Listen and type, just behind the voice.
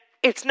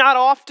it's not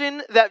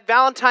often that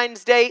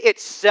Valentine's Day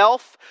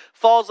itself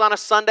falls on a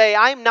Sunday.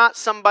 I'm not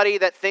somebody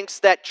that thinks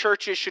that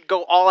churches should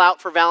go all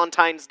out for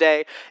Valentine's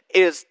Day.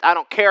 I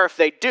don't care if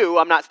they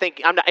do.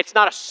 It's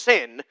not a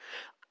sin,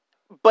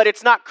 but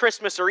it's not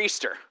Christmas or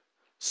Easter.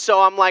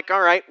 So I'm like,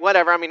 all right,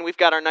 whatever. I mean, we've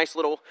got our nice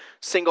little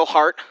single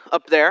heart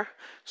up there.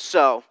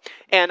 So,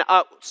 and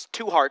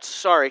 2 hearts,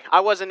 sorry. I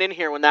wasn't in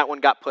here when that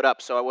one got put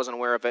up, so I wasn't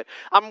aware of it.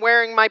 I'm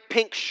wearing my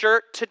pink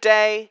shirt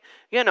today,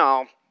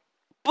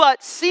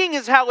 But seeing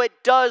as how it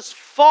does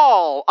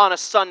fall on a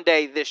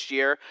Sunday this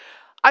year,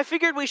 I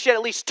figured we should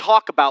at least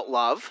talk about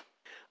love.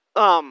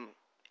 And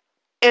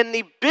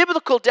the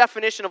biblical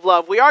definition of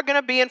love, we are going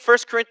to be in 1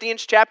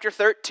 Corinthians chapter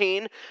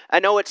 13. I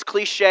know it's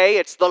cliche,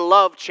 it's the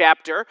love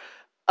chapter.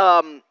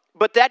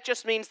 But that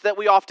just means that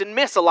we often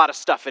miss a lot of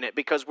stuff in it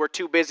because we're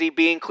too busy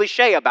being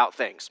cliche about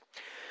things.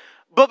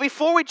 But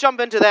before we jump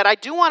into that, I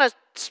do want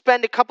to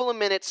spend a couple of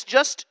minutes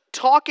just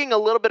talking a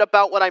little bit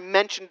about what I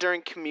mentioned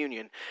during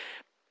communion.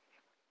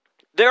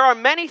 There are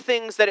many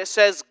things that it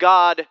says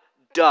God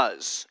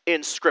does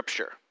in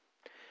Scripture.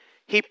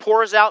 He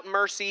pours out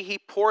mercy, He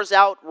pours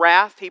out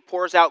wrath, He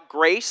pours out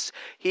grace,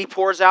 He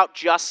pours out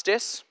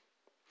justice.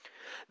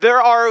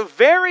 There are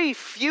very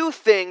few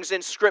things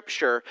in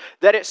Scripture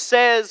that it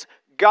says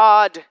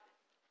God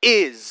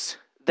is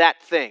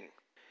that thing.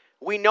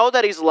 We know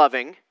that He's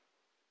loving,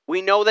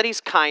 we know that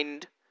He's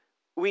kind,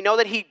 we know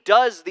that He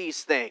does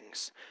these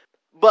things.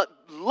 But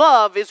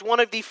love is one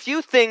of the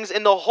few things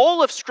in the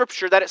whole of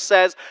Scripture that it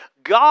says,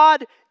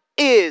 God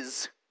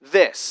is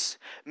this.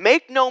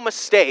 Make no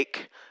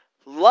mistake,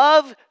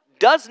 love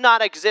does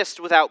not exist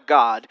without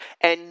God,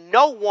 and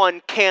no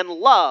one can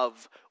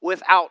love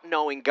without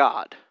knowing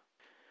God.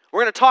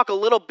 We're going to talk a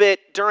little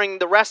bit during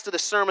the rest of the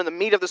sermon, the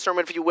meat of the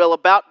sermon, if you will,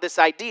 about this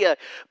idea.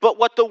 But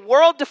what the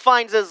world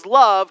defines as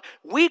love,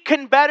 we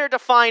can better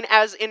define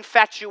as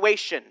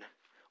infatuation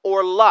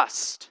or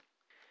lust.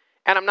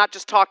 And I'm not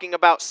just talking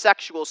about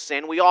sexual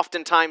sin. We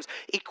oftentimes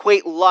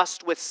equate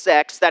lust with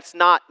sex. That's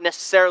not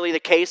necessarily the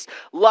case.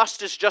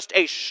 Lust is just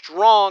a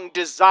strong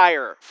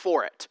desire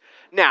for it.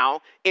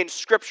 Now, in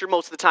Scripture,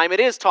 most of the time, it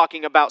is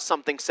talking about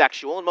something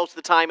sexual. And most of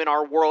the time in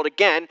our world,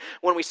 again,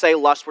 when we say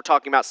lust, we're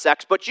talking about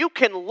sex. But you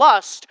can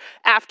lust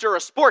after a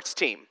sports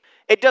team.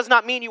 It does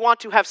not mean you want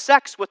to have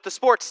sex with the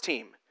sports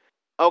team.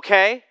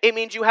 Okay? It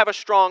means you have a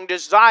strong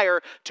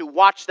desire to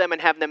watch them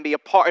and have them be a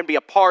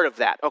part of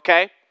that.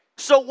 Okay?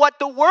 So what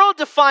the world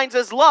defines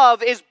as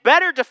love is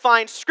better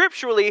defined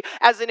scripturally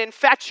as an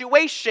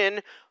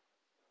infatuation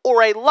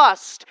or a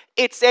lust.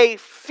 It's a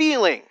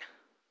feeling.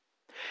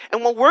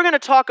 And what we're going to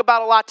talk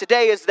about a lot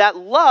today is that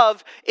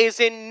love is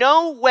in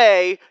no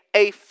way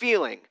a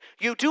feeling.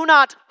 You do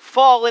not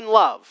fall in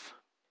love.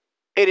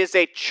 It is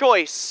a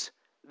choice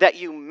that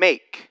you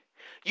make.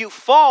 You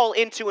fall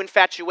into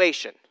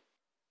infatuation.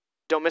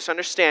 Don't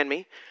misunderstand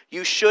me.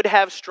 You should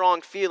have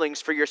strong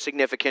feelings for your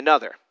significant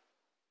other.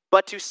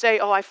 But to say,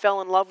 oh, I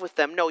fell in love with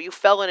them. No, you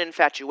fell in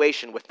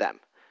infatuation with them.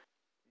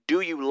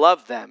 Do you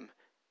love them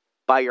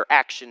by your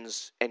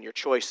actions and your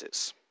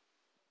choices?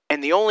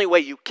 And the only way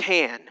you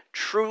can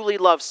truly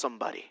love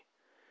somebody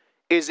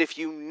is if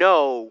you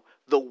know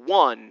the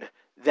one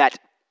that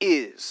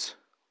is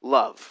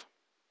love.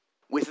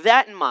 With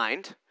that in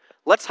mind,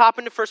 let's hop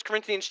into 1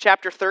 Corinthians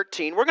chapter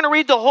 13. We're going to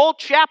read the whole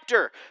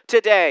chapter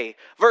today,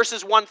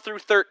 verses 1 through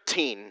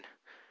 13.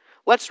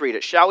 Let's read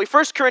it, shall we?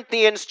 1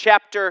 Corinthians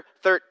chapter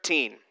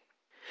 13.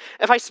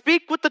 If I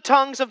speak with the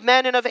tongues of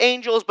men and of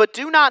angels, but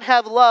do not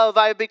have love,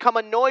 I have become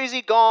a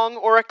noisy gong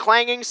or a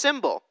clanging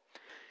cymbal.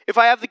 If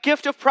I have the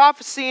gift of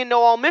prophecy and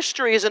know all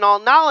mysteries and all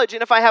knowledge,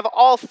 and if I have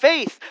all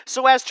faith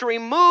so as to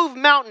remove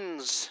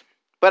mountains,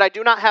 but I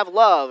do not have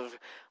love,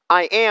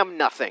 I am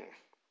nothing.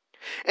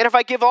 And if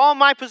I give all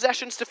my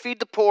possessions to feed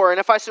the poor, and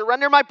if I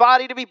surrender my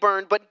body to be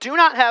burned, but do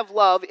not have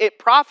love, it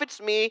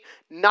profits me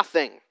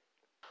nothing.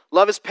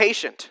 Love is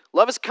patient.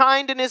 Love is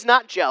kind and is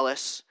not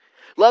jealous.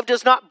 Love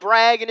does not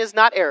brag and is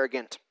not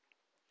arrogant,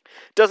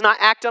 does not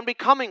act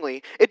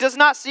unbecomingly. It does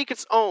not seek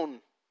its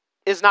own,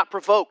 is not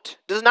provoked,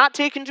 does not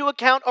take into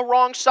account a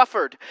wrong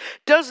suffered,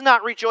 does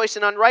not rejoice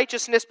in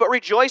unrighteousness, but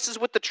rejoices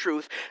with the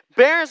truth,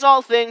 bears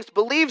all things,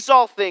 believes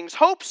all things,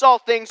 hopes all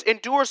things,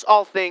 endures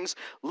all things.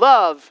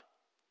 Love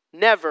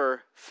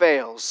never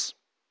fails.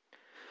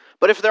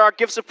 But if there are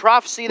gifts of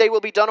prophecy, they will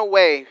be done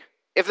away.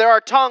 If there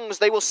are tongues,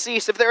 they will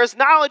cease. If there is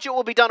knowledge, it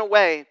will be done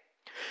away.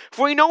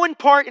 For we know in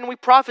part and we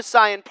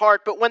prophesy in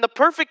part, but when the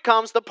perfect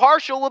comes, the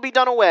partial will be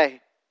done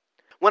away.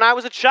 When I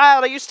was a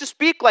child, I used to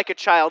speak like a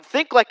child,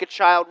 think like a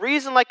child,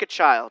 reason like a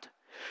child.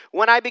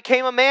 When I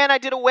became a man, I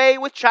did away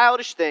with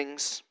childish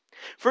things.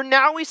 For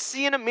now we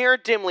see in a mirror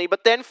dimly,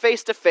 but then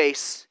face to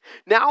face.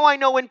 Now I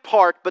know in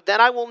part, but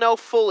then I will know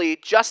fully,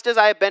 just as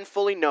I have been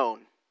fully known.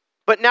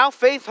 But now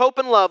faith, hope,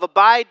 and love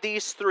abide,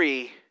 these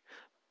three,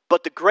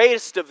 but the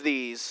greatest of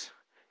these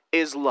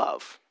is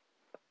love.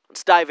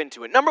 Let's dive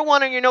into it. Number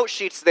 1 on your note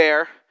sheets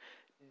there,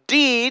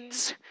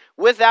 deeds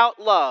without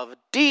love.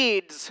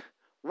 Deeds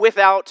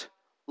without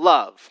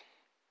love.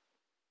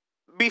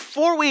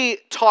 Before we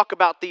talk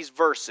about these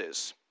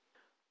verses,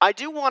 I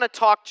do want to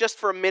talk just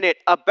for a minute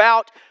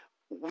about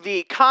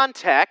the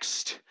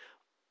context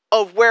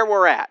of where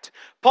we're at.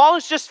 Paul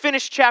has just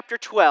finished chapter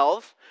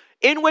 12,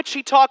 in which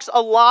he talks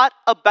a lot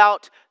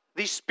about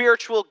the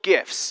spiritual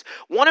gifts.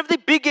 One of the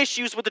big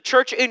issues with the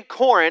church in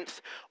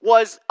Corinth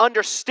was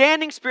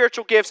understanding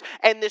spiritual gifts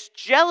and this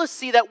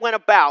jealousy that went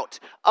about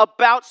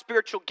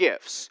spiritual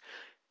gifts.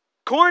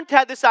 Corinth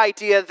had this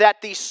idea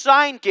that the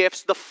sign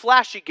gifts, the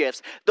flashy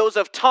gifts, those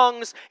of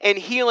tongues and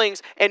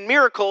healings and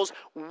miracles,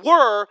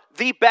 were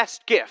the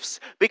best gifts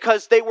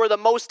because they were the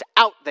most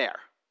out there,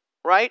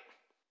 right?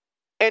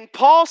 And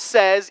Paul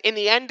says in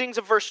the endings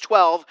of verse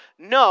 12,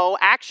 no,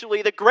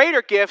 actually the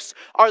greater gifts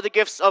are the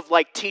gifts of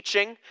like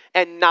teaching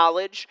and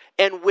knowledge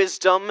and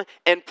wisdom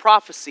and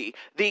prophecy.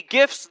 The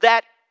gifts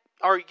that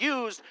are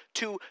used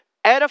to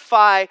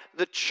edify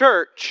the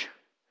church,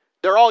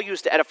 they're all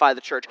used to edify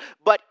the church,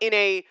 but in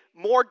a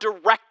more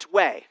direct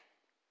way.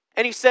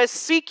 And he says,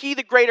 seek ye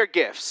the greater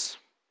gifts.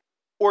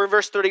 Or in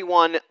verse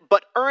 31,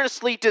 but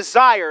earnestly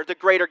desire the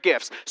greater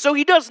gifts. So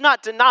he does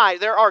not deny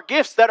there are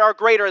gifts that are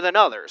greater than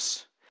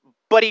others.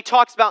 But he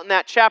talks about in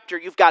that chapter,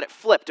 you've got it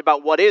flipped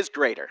about what is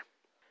greater.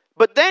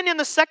 But then in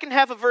the second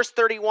half of verse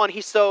 31,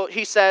 he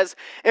says,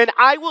 and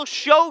I will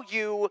show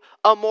you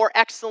a more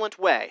excellent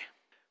way.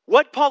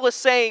 What Paul is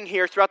saying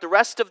here throughout the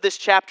rest of this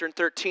chapter in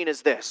 13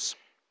 is this.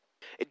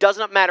 It does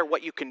not matter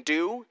what you can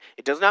do.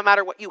 It does not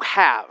matter what you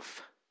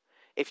have.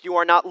 If you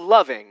are not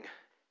loving,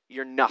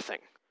 you're nothing.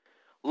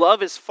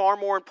 Love is far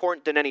more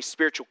important than any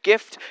spiritual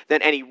gift,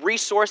 than any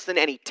resource, than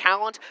any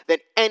talent, than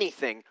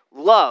anything.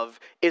 Love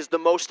is the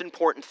most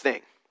important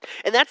thing.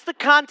 And that's the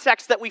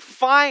context that we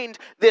find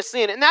this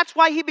in. And that's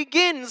why he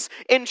begins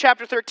in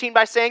chapter 13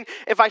 by saying,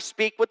 if I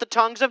speak with the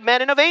tongues of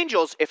men and of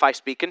angels, if I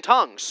speak in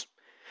tongues,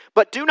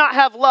 but do not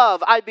have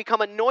love, I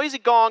become a noisy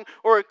gong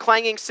or a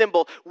clanging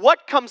cymbal.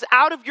 What comes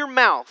out of your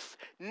mouth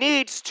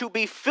needs to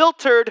be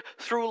filtered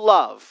through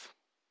love.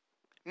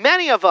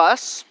 Many of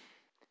us,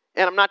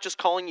 and I'm not just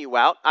calling you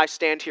out, I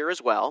stand here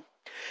as well.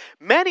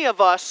 Many of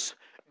us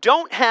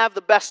don't have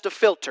the best of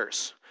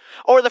filters.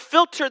 Or the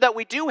filter that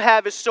we do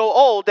have is so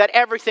old that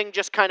everything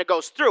just kind of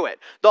goes through it.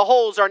 The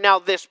holes are now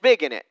this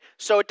big in it.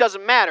 So it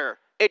doesn't matter.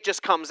 It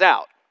just comes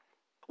out.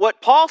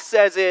 What Paul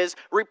says is,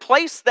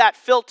 replace that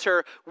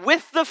filter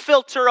with the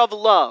filter of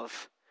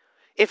love.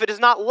 If it is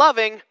not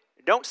loving,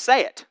 don't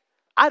say it.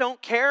 I don't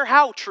care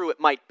how true it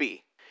might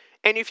be.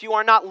 And if you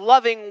are not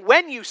loving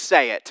when you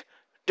say it,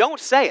 don't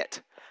say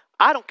it.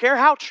 I don't care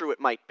how true it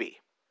might be.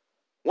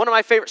 One of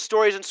my favorite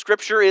stories in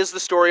Scripture is the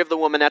story of the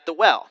woman at the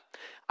well.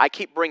 I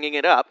keep bringing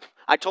it up.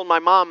 I told my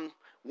mom,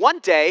 one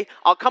day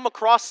I'll come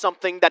across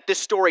something that this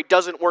story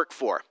doesn't work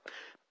for.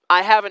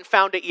 I haven't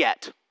found it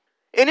yet.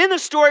 And in the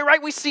story,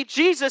 right, we see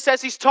Jesus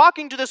as he's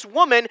talking to this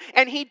woman,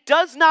 and he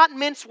does not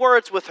mince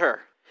words with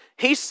her.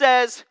 He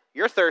says,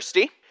 you're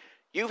thirsty.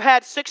 You've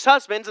had 6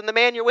 husbands, and the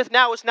man you're with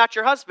now is not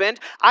your husband,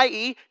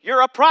 i.e.,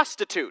 you're a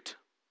prostitute.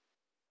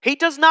 He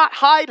does not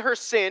hide her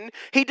sin.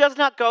 He does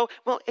not go,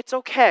 well, it's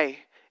okay.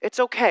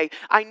 It's okay.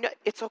 I know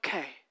it's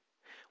okay.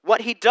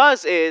 What he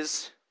does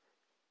is,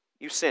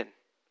 you sin.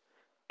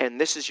 And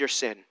this is your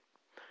sin.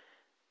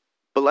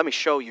 But let me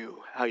show you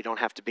how you don't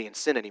have to be in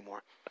sin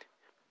anymore.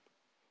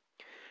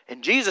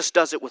 And Jesus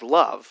does it with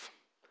love,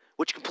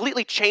 which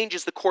completely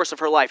changes the course of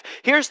her life.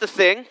 Here's the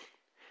thing.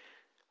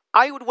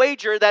 I would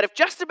wager that if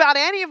just about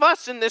any of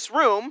us in this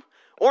room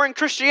or in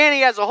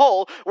Christianity as a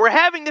whole, were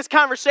having this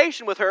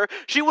conversation with her,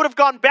 she would have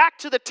gone back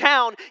to the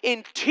town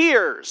in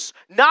tears,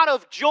 not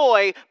of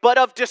joy, but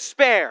of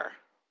despair.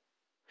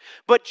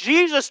 But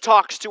Jesus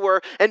talks to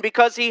her, and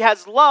because he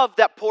has love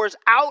that pours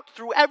out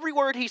through every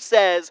word he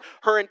says,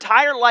 her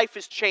entire life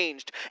is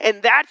changed.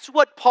 And that's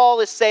what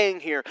Paul is saying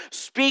here.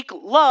 Speak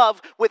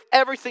love with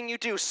everything you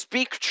do.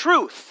 Speak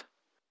truth,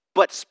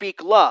 but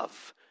speak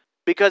love.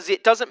 Because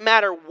it doesn't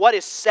matter what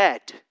is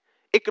said.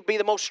 It could be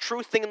the most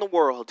true thing in the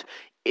world.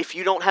 If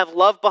you don't have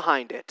love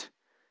behind it,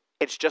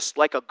 it's just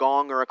like a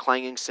gong or a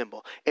clanging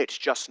cymbal. It's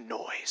just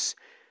noise.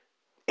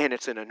 And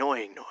it's an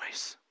annoying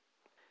noise.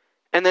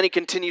 And then he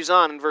continues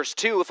on in verse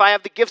 2. If I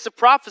have the gifts of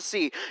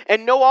prophecy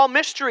and know all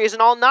mysteries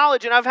and all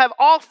knowledge, and I have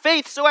all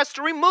faith so as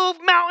to remove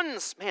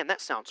mountains. Man,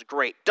 that sounds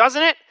great,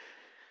 doesn't it?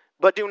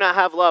 But do not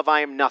have love, I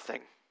am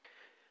nothing.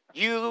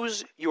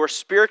 Use your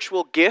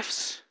spiritual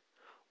gifts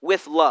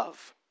with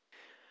love.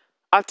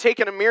 I've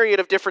taken a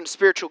myriad of different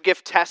spiritual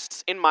gift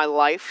tests in my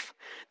life.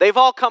 They've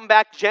all come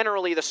back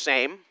generally the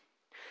same.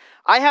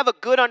 I have a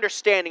good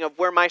understanding of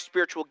where my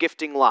spiritual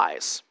gifting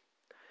lies.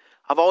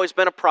 I've always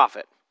been a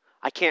prophet.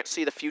 I can't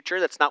see the future.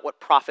 That's not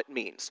what prophet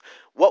means.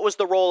 What was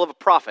the role of a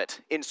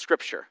prophet in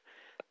Scripture?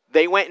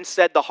 They went and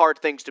said the hard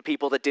things to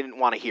people that didn't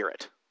want to hear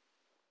it.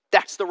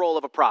 That's the role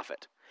of a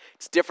prophet.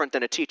 It's different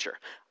than a teacher.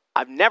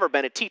 I've never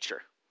been a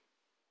teacher.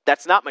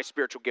 That's not my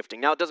spiritual gifting.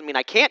 Now, it doesn't mean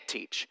I can't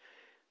teach.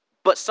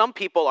 But some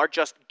people are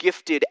just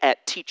gifted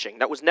at teaching.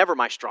 That was never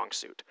my strong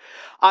suit.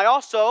 I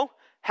also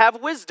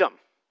have wisdom.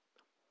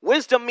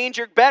 Wisdom means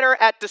you're better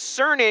at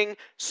discerning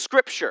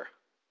Scripture.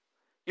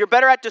 You're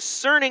better at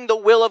discerning the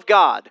will of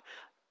God.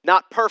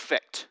 Not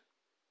perfect.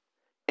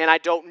 And I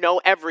don't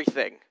know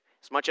everything.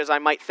 as much as I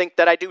might think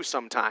that I do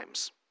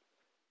sometimes.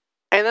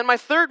 And then my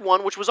third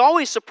one, which was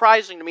always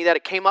surprising to me that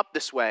it came up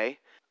this way,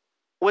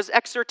 was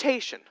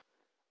exhortation.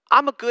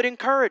 I'm a good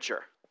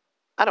encourager.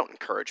 I don't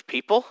encourage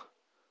people,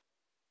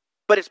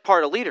 but it's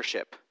part of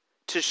leadership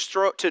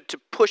to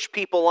push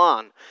people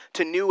on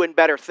to new and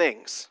better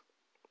things.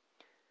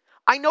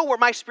 I know where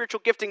my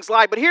spiritual giftings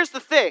lie, but here's the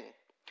thing.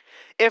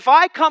 If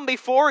I come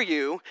before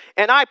you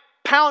and I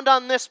pound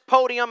on this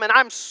podium and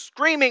I'm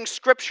screaming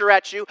scripture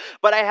at you,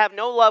 but I have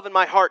no love in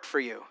my heart for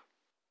you,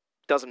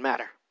 it doesn't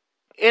matter.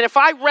 And if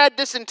I read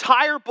this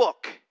entire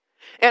book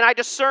and I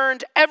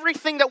discerned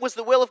everything that was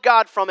the will of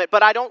God from it,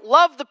 but I don't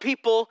love the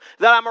people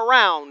that I'm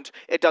around,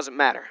 it doesn't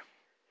matter.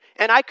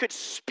 And I could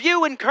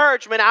spew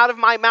encouragement out of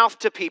my mouth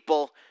to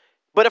people,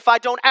 but if I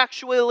don't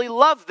actually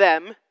love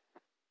them,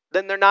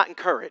 then they're not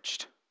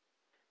encouraged.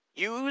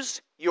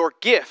 Use your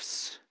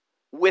gifts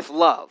with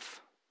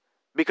love,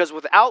 because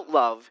without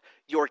love,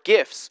 your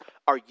gifts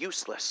are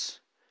useless.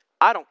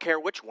 I don't care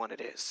which one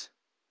it is.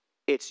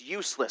 It's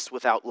useless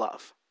without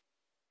love.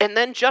 And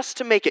then just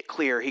to make it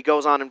clear, he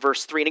goes on in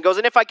verse 3, and he goes,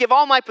 and if I give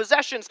all my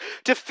possessions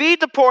to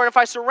feed the poor, and if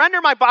I surrender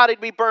my body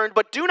to be burned,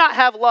 but do not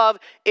have love,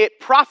 it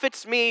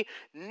profits me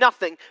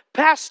nothing.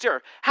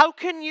 Pastor, how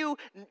can you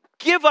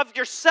give of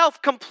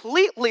yourself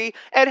completely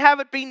and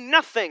have it be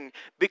nothing?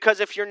 Because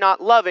if you're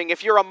not loving,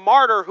 if you're a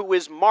martyr who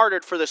is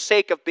martyred for the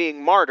sake of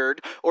being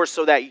martyred, or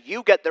so that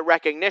you get the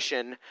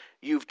recognition,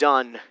 you've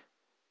done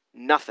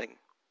nothing.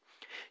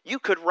 You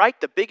could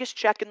write the biggest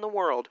check in the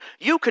world.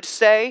 You could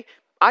say,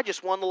 I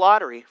just won the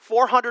lottery,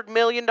 $400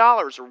 million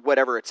or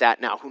whatever it's at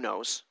now, who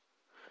knows.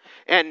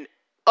 And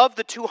of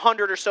the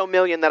 200 or so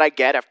million that I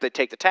get after they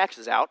take the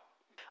taxes out,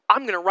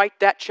 I'm going to write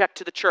that check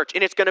to the church,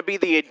 and it's going to be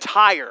the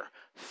entire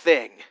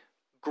thing.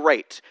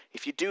 Great.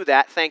 If you do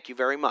that, thank you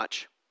very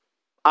much.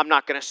 I'm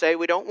not going to say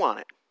we don't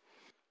want it.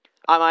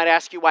 I might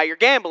ask you why you're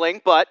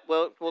gambling, but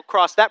we'll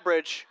cross that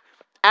bridge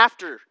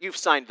after you've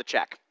signed the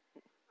check.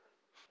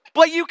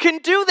 But you can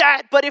do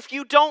that, but if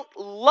you don't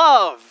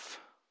love,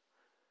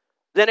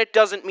 then it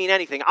doesn't mean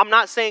anything. I'm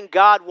not saying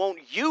God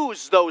won't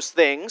use those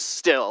things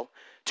still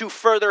to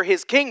further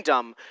his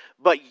kingdom,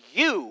 but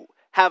you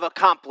have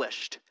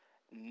accomplished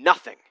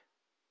nothing.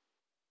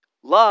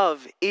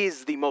 Love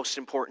is the most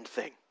important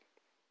thing.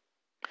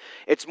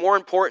 It's more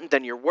important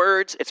than your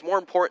words. It's more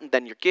important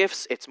than your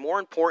gifts. It's more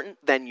important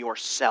than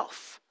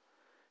yourself,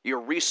 your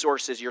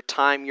resources, your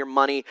time, your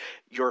money,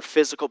 your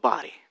physical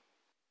body.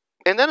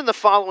 And then in the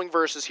following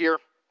verses here,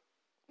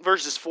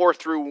 verses 4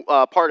 through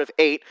part of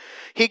 8,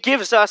 he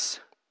gives us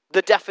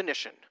the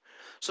definition.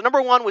 So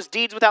number 1 was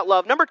deeds without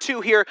love. Number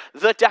 2 here,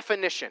 the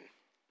definition.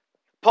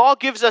 Paul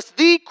gives us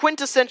the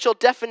quintessential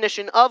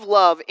definition of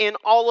love in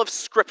all of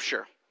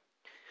Scripture.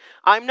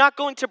 I'm not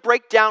going to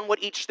break down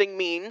what each thing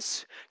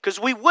means, because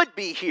we would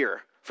be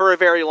here for a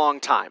very long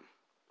time.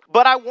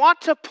 But I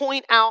want to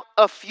point out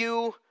a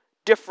few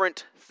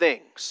different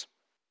things.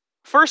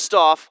 First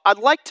off, I'd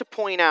like to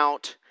point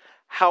out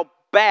how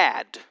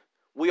bad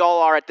we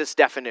all are at this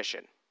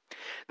definition.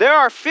 There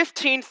are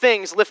 15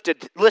 things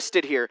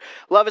listed here.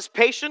 Love is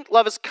patient,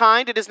 love is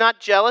kind, it is not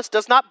jealous,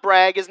 does not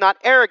brag, is not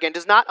arrogant,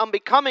 is not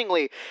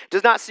unbecomingly,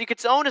 does not seek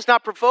its own, is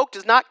not provoked,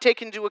 does not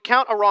take into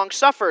account a wrong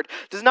suffered,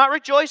 does not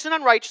rejoice in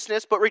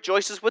unrighteousness, but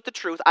rejoices with the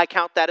truth. I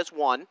count that as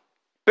 1.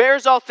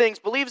 Bears all things,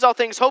 believes all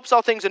things, hopes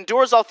all things,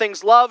 endures all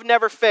things, love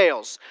never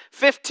fails.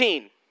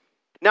 15.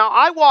 Now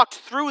I walked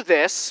through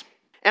this,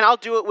 and I'll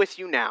do it with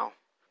you now,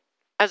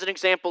 as an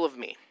example of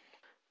me.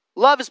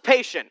 Love is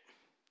patient.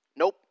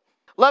 Nope.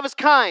 Love is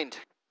kind.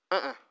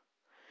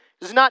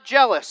 Is not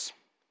jealous.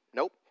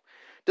 Nope.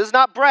 Does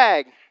not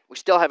brag. We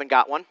still haven't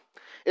got one.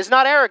 Is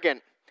not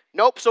arrogant.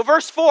 Nope. So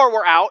verse 4,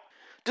 we're out.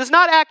 Does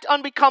not act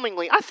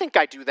unbecomingly. I think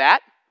I do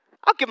that.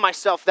 I'll give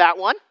myself that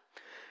one.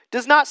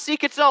 Does not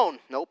seek its own.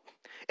 Nope.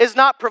 Is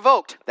not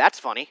provoked. That's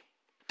funny.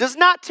 Does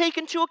not take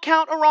into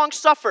account a wrong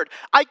suffered.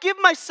 I give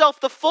myself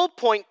the full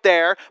point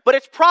there, but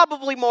it's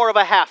probably more of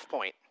a half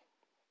point.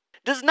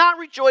 Does not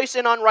rejoice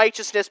in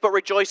unrighteousness, but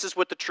rejoices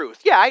with the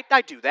truth. Yeah,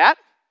 I do that.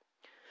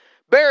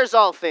 Bears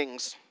all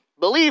things,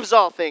 believes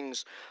all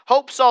things,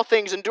 hopes all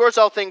things, endures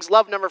all things,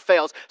 love never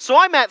fails. So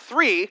I'm at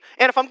 3,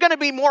 and if I'm going to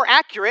be more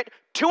accurate,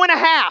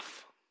 2.5.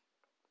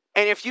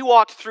 And if you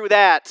walked through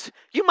that,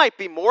 you might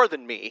be more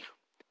than me,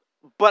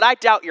 but I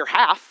doubt you're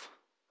half.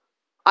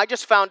 I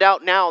just found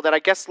out now that I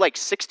guess like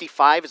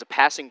 65 is a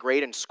passing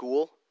grade in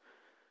school.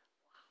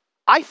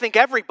 I think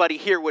everybody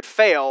here would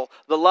fail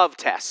the love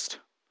test.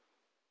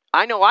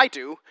 I know I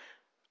do.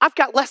 I've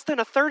got less than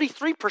a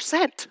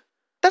 33%.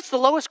 That's the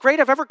lowest grade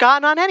I've ever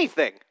gotten on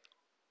anything.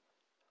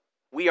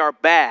 We are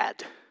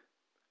bad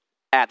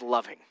at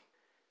loving.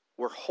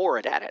 We're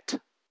horrid at it.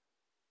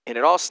 And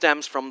it all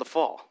stems from the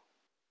fall.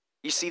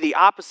 You see, the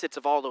opposites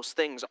of all those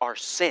things are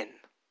sin.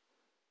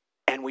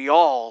 And we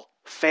all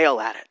fail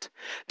at it.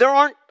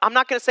 I'm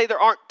not going to say there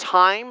aren't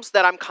times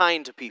that I'm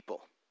kind to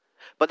people.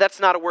 But that's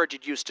not a word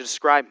you'd use to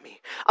describe me.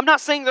 I'm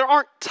not saying there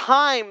aren't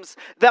times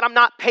that I'm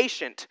not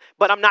patient,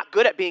 but I'm not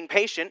good at being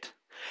patient.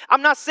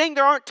 I'm not saying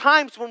there aren't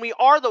times when we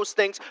are those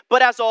things,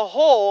 but as a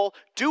whole,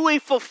 do we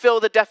fulfill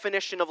the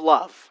definition of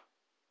love?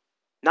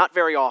 Not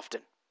very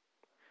often.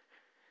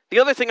 The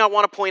other thing I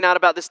want to point out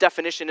about this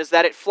definition is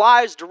that it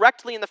flies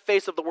directly in the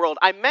face of the world.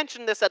 I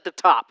mentioned this at the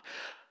top.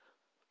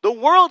 The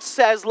world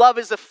says love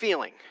is a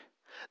feeling.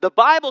 The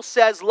Bible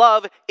says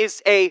love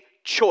is a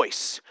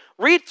choice.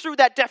 Read through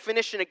that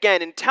definition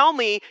again and tell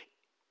me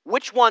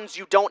which ones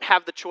you don't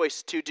have the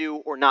choice to do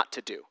or not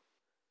to do.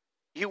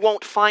 You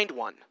won't find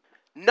one.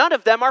 None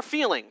of them are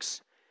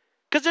feelings.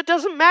 Because it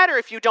doesn't matter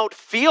if you don't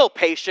feel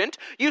patient,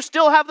 you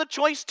still have the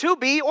choice to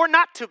be or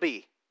not to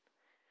be.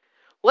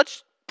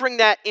 Let's bring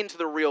that into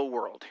the real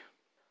world.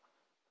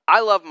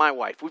 I love my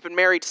wife. We've been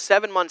married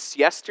 7 months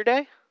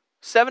yesterday.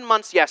 7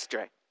 months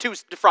yesterday.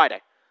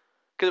 Friday.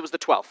 Because it was the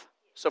 12th.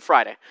 So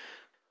Friday.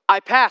 I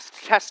passed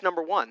test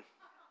number 1.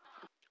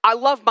 I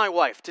love my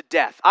wife to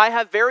death. I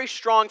have very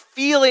strong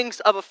feelings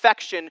of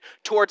affection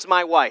towards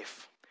my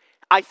wife.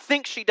 I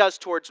think she does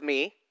towards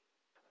me.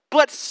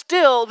 But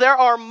still, there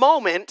are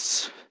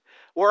moments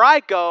where I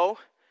go,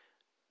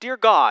 dear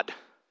God,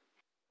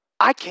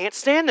 I can't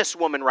stand this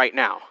woman right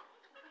now.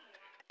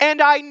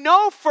 And I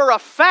know for a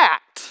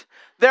fact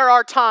there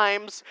are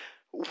times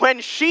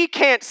when she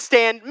can't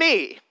stand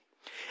me.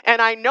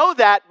 And I know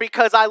that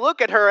because I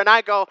look at her and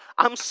I go,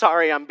 I'm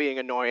sorry I'm being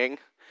annoying.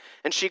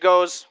 And she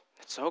goes,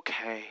 it's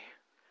okay.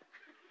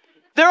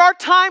 There are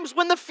times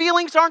when the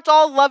feelings aren't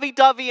all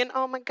lovey-dovey and,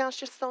 oh my gosh,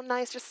 you're so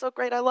nice, you're so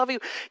great, I love you.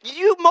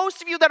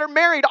 Most of you that are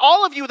married,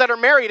 all of you that are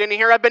married in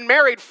here have been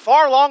married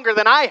far longer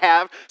than I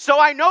have, so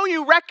I know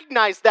you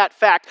recognize that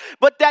fact.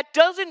 But that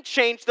doesn't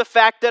change the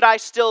fact that I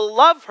still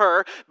love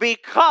her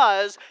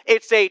because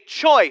it's a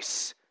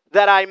choice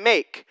that I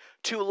make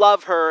to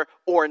love her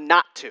or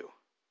not to.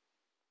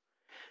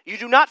 You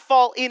do not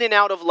fall in and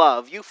out of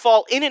love. You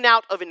fall in and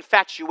out of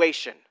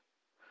infatuation.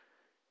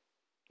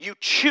 You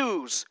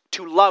choose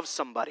to love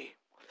somebody.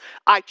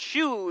 I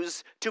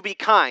choose to be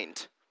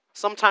kind.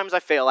 Sometimes I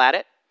fail at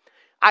it.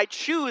 I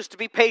choose to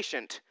be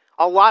patient.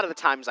 A lot of the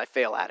times I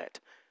fail at it.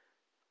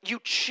 You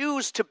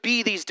choose to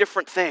be these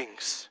different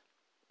things.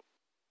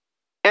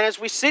 And as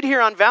we sit here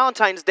on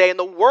Valentine's Day and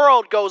the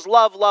world goes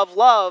love, love,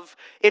 love,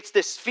 it's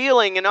this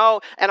feeling, and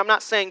I'm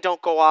not saying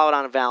don't go out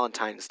on a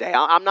Valentine's Day.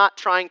 I'm not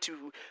trying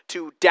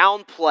to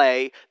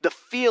downplay the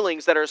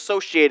feelings that are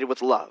associated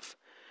with love.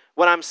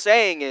 What I'm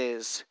saying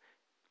is,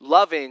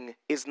 loving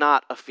is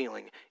not a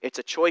feeling. It's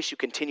a choice you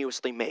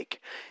continuously make.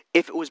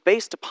 If it was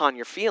based upon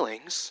your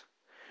feelings,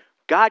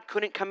 God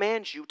couldn't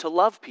command you to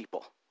love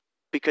people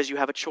because you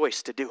have a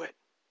choice to do it.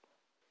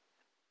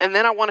 And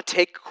then I want to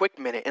take a quick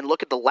minute and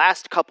look at the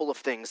last couple of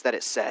things that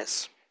it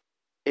says.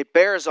 It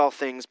bears all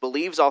things,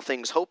 believes all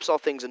things, hopes all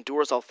things,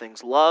 endures all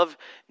things. Love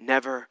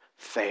never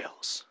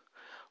fails.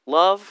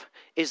 Love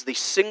is the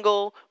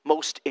single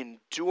most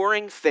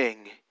enduring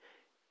thing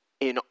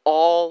in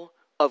all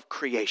of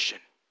creation.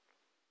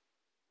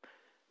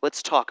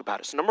 Let's talk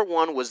about it. So number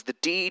 1 was the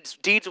deeds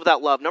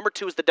without love. Number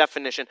 2 is the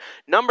definition.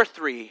 Number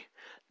 3,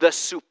 the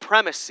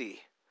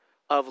supremacy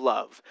of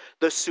love.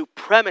 The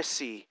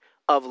supremacy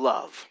of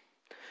love.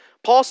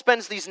 Paul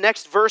spends these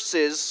next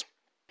verses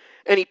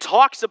and he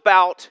talks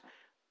about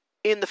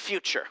in the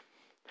future.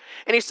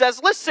 And he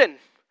says, listen,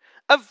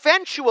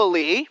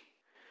 eventually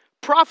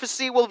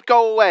prophecy will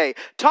go away.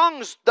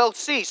 Tongues, they'll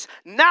cease.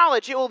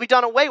 Knowledge, it will be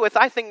done away with.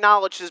 I think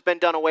knowledge has been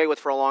done away with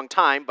for a long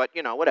time, but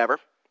whatever.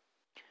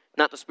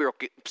 Not the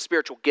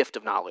spiritual gift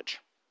of knowledge,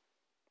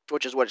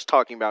 which is what it's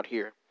talking about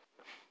here.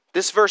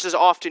 This verse is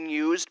often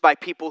used by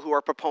people who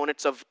are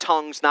proponents of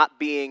tongues not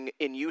being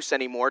in use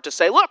anymore to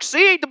say, look,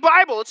 see, the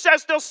Bible, it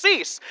says they'll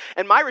cease.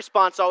 And my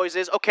response always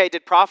is, okay,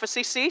 did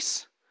prophecy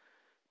cease?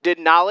 Did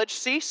knowledge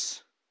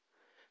cease?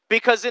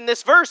 Because in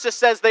this verse it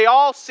says they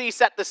all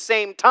cease at the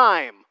same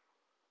time.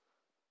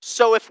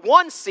 So if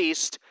one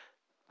ceased,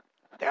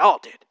 they all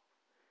did.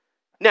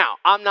 Now,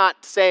 I'm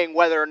not saying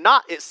whether or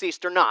not it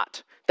ceased or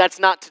not. That's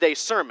not today's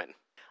sermon.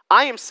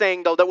 I am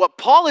saying, though, that what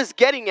Paul is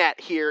getting at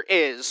here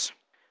is,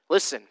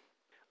 listen,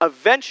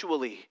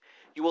 eventually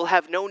you will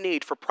have no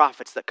need for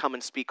prophets that come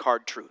and speak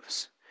hard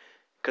truths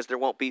because there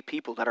won't be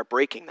people that are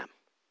breaking them.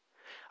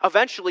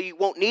 Eventually you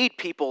won't need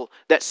people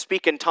that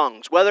speak in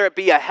tongues, whether it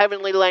be a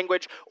heavenly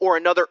language or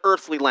another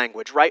earthly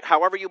language, right?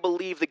 However you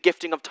believe the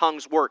gifting of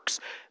tongues works,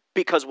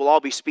 because we'll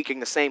all be speaking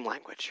the same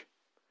language.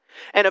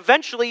 And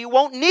eventually you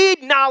won't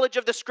need knowledge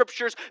of the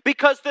scriptures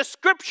because the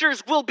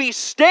scriptures will be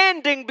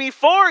standing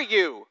before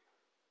you.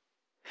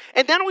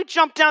 And then we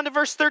jump down to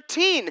verse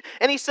 13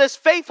 and he says,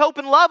 faith, hope,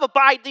 and love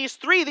abide these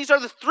 3. These are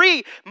the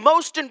 3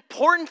 most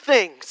important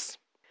things.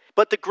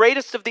 But the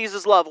greatest of these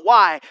is love.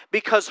 Why?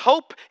 Because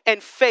hope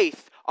and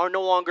faith are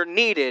no longer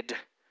needed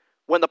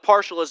when the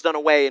partial is done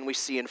away and we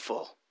see in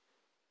full.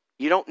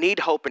 You don't need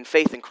hope and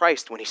faith in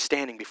Christ when he's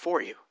standing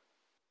before you.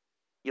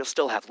 You'll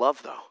still have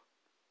love though.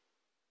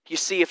 You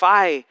see, if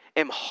I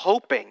am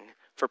hoping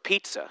for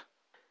pizza,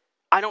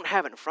 I don't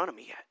have it in front of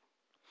me yet.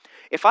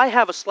 If I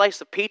have a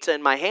slice of pizza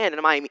in my hand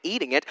and I'm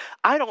eating it,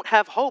 I don't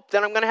have hope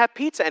that I'm going to have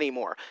pizza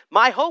anymore.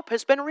 My hope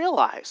has been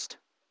realized.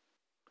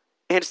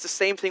 And it's the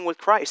same thing with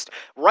Christ.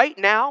 Right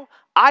now,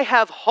 I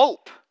have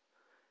hope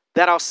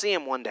that I'll see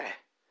him one day.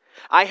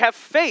 I have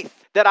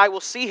faith that I will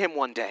see him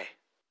one day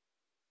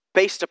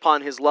based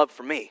upon his love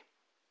for me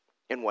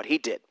and what he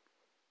did.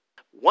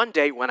 One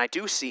day when I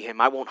do see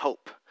him, I won't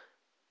hope.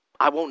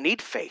 I won't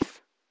need faith.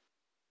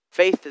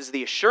 Faith is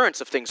the assurance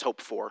of things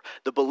hoped for,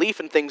 the belief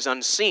in things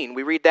unseen.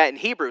 We read that in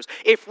Hebrews.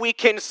 If we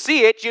can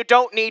see it, you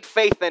don't need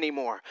faith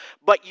anymore,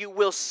 but you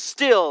will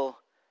still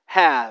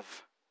have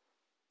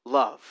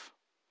love.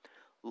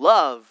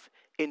 Love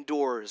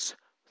endures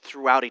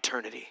throughout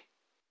eternity.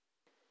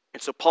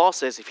 And so Paul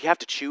says, if you have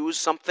to choose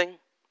something,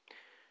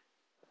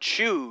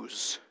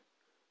 choose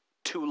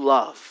to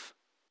love.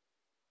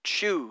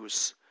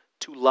 Choose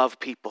to love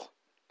people.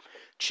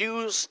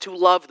 Choose to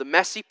love the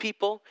messy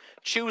people.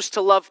 Choose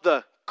to love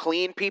the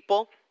clean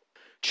people.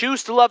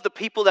 Choose to love the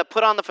people that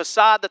put on the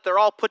facade that they're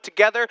all put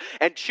together.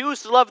 And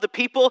choose to love the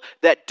people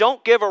that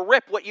don't give a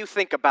rip what you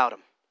think about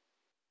them.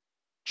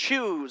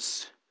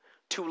 Choose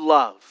to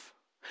love.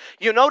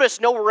 You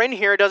notice nowhere in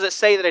here does it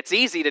say that it's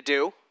easy to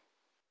do.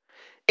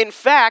 In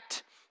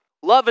fact,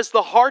 love is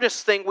the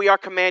hardest thing we are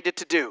commanded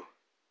to do.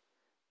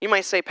 You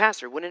might say,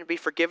 Pastor, wouldn't it be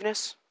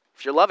forgiveness?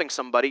 If you're loving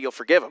somebody, you'll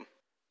forgive them.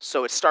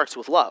 So it starts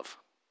with love.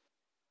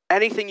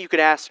 Anything you could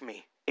ask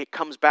me, it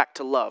comes back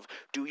to love.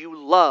 Do you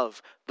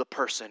love the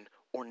person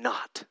or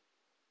not?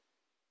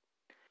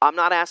 I'm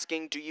not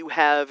asking, do you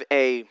have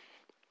a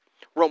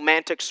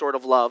romantic sort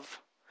of love?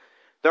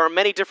 There are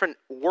many different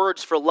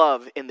words for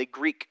love in the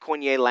Greek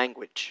Koine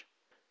language.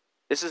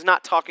 This is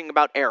not talking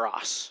about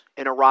eros,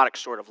 an erotic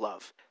sort of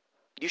love.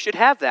 You should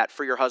have that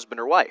for your husband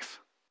or wife.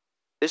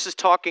 This is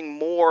talking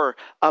more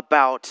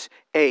about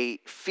a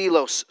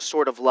philos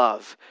sort of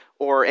love,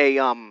 or a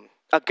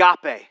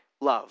agape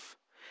love,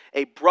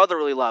 a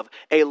brotherly love,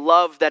 a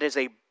love that is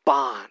a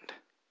bond.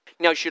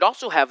 Now, you should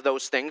also have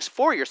those things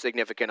for your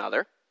significant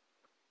other,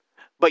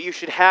 but you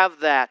should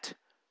have that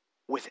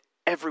with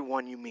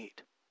everyone you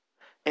meet.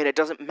 And it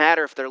doesn't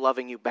matter if they're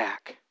loving you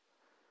back.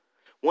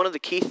 One of the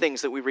key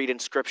things that we read in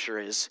Scripture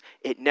is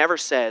it never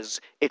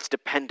says it's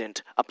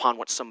dependent upon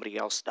what somebody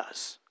else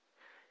does.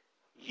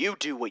 You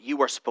do what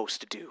you are supposed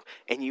to do,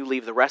 and you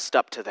leave the rest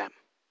up to them.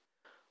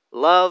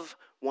 Love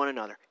one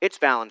another. It's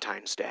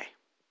Valentine's Day.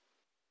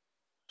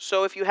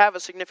 So if you have a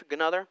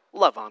significant other,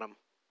 love on them.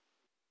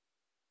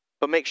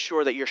 But make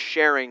sure that you're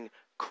sharing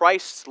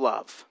Christ's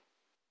love,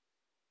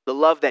 the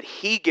love that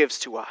he gives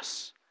to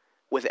us,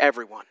 with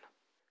everyone.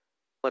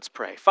 Let's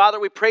pray. Father,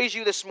 we praise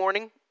you this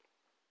morning.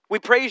 We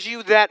praise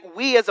you that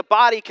we as a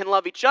body can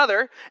love each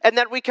other and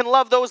that we can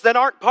love those that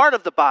aren't part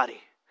of the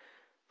body.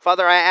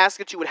 Father, I ask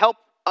that you would help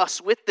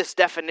us with this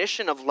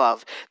definition of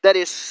love that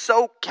is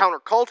so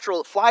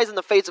countercultural. It flies in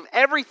the face of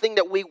everything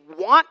that we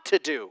want to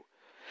do,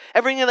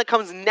 everything that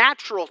comes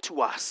natural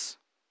to us.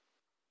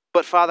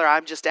 But Father,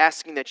 I'm just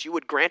asking that you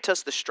would grant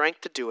us the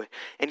strength to do it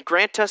and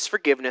grant us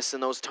forgiveness in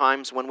those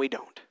times when we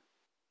don't.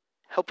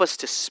 Help us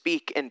to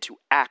speak and to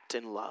act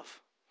in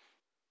love.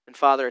 And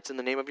Father, it's in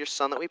the name of your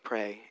Son that we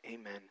pray.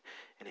 Amen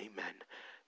and amen.